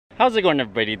How's it going,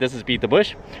 everybody? This is Beat the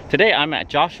Bush. Today I'm at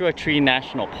Joshua Tree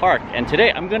National Park, and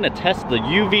today I'm going to test the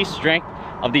UV strength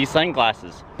of these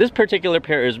sunglasses. This particular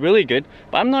pair is really good,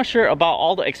 but I'm not sure about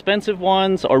all the expensive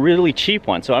ones or really cheap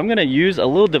ones, so I'm going to use a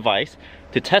little device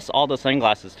to test all the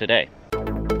sunglasses today.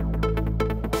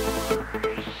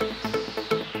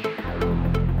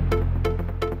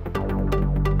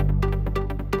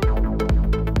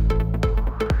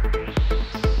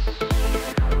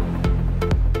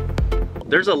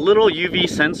 There's a little UV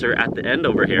sensor at the end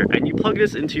over here, and you plug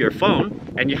this into your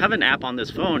phone, and you have an app on this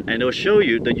phone, and it'll show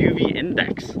you the UV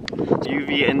index.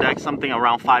 UV index something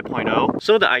around 5.0.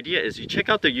 So the idea is you check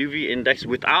out the UV index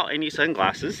without any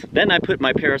sunglasses. Then I put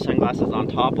my pair of sunglasses on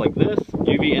top like this.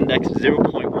 UV index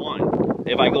 0.1.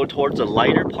 If I go towards the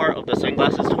lighter part of the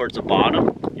sunglasses, towards the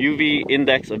bottom, UV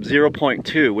index of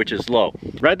 0.2, which is low.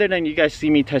 Rather than you guys see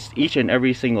me test each and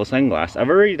every single sunglass, I've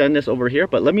already done this over here,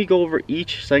 but let me go over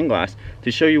each sunglass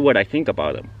to show you what I think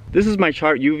about them. This is my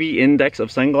chart UV index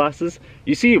of sunglasses.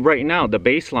 You see right now the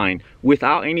baseline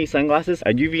without any sunglasses, a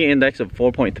UV index of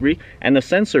 4.3, and the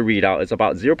sensor readout is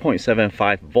about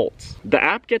 0.75 volts. The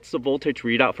app gets the voltage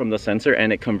readout from the sensor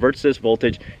and it converts this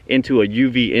voltage into a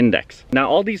UV index. Now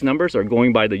all these numbers are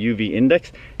going by the UV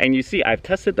index, and you see I've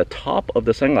tested the top of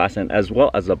the sunglass and as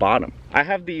well as the bottom. I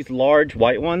have these large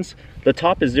white ones. The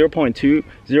top is 0.2,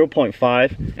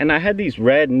 0.5, and I had these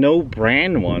red no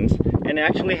brand ones, and it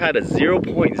actually had a 0.0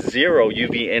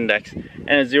 UV index and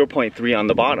a 0.3 on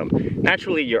the bottom.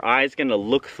 Naturally, your eye is gonna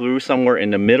look through somewhere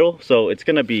in the middle, so it's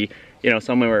gonna be, you know,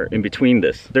 somewhere in between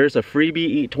this. There's a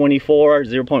freebie E24,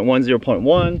 0.1,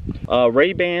 0.1,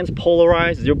 Ray-Bans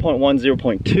polarized, 0.1,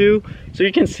 0.2. So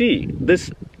you can see this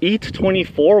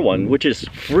E24 one, which is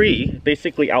free,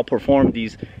 basically outperformed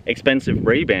these expensive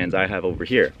Ray-Bans I have over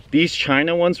here. These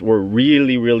China ones were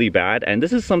really bad, and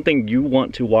this is something you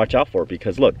want to watch out for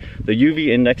because look, the UV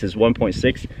index is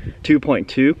 1.6,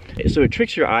 2.2, so it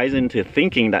tricks your eyes into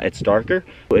thinking that it's darker.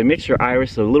 It makes your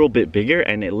iris a little bit bigger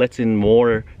and it lets in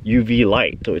more UV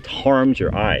light, so it harms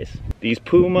your eyes. These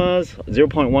Pumas,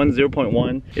 0.1,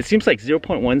 0.1. It seems like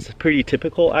 0.1 is pretty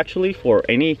typical actually for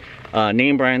any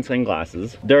name brand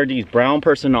sunglasses. There are these Brown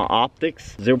Personal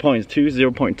Optics, 0.2,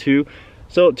 0.2.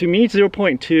 So to me,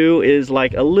 0.2 is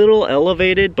like a little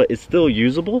elevated, but it's still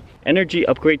usable. Energy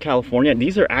Upgrade California,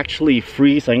 these are actually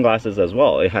free sunglasses as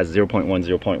well. It has 0.1,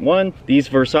 0.1. These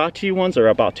Versace ones are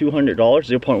about $200,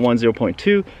 0.1,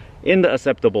 0.2. in the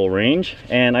acceptable range.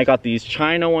 And I got these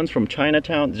China ones from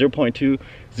Chinatown, 0.2,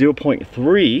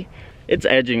 0.3. It's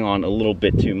edging on a little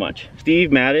bit too much.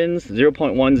 Steve Madden's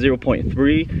 0.1,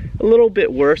 0.3, a little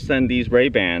bit worse than these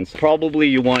Ray-Bans. Probably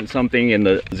you want something in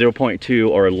the 0.2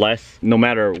 or less, no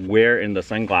matter where in the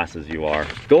sunglasses you are.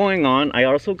 Going on, I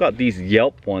also got these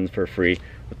Yelp ones for free.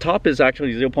 The top is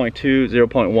actually 0.2,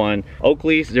 0.1,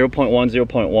 Oakley's 0.1,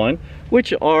 0.1,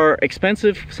 which are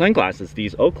expensive sunglasses,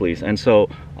 these Oakleys, and so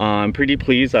I'm pretty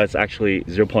pleased that it's actually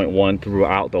 0.1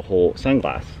 throughout the whole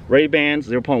sunglass. Ray-Bans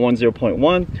 0.1,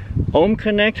 0.1, Ohm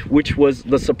Connect, which was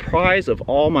the surprise of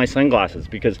all my sunglasses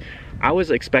because I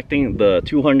was expecting the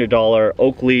 $200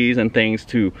 Oakleys and things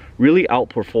to really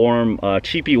outperform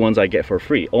cheapy ones I get for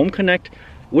free. Ohm Connect,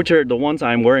 which are the ones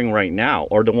I'm wearing right now,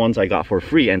 are the ones I got for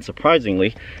free, and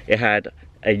surprisingly, it had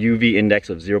a UV index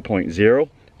of 0.0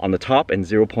 on the top and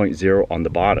 0.0 on the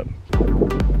bottom.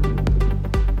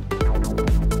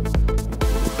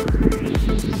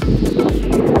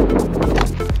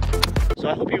 So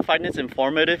I hope you find this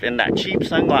informative in that cheap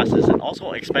sunglasses and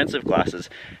also expensive glasses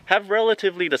have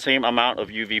relatively the same amount of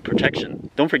UV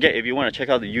protection. Don't forget, if you want to check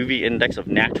out the UV index of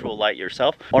natural light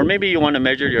yourself, or maybe you want to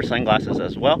measure your sunglasses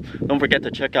as well, don't forget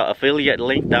to check out affiliate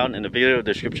link down in the video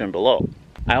description below.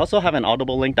 I also have an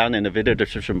Audible link down in the video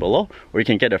description below where you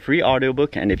can get a free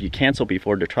audiobook, and if you cancel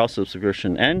before the trial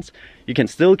subscription ends, you can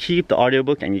still keep the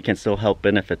audiobook and you can still help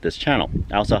benefit this channel.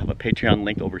 I also have a Patreon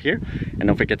link over here, and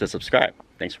don't forget to subscribe.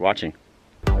 Thanks for watching.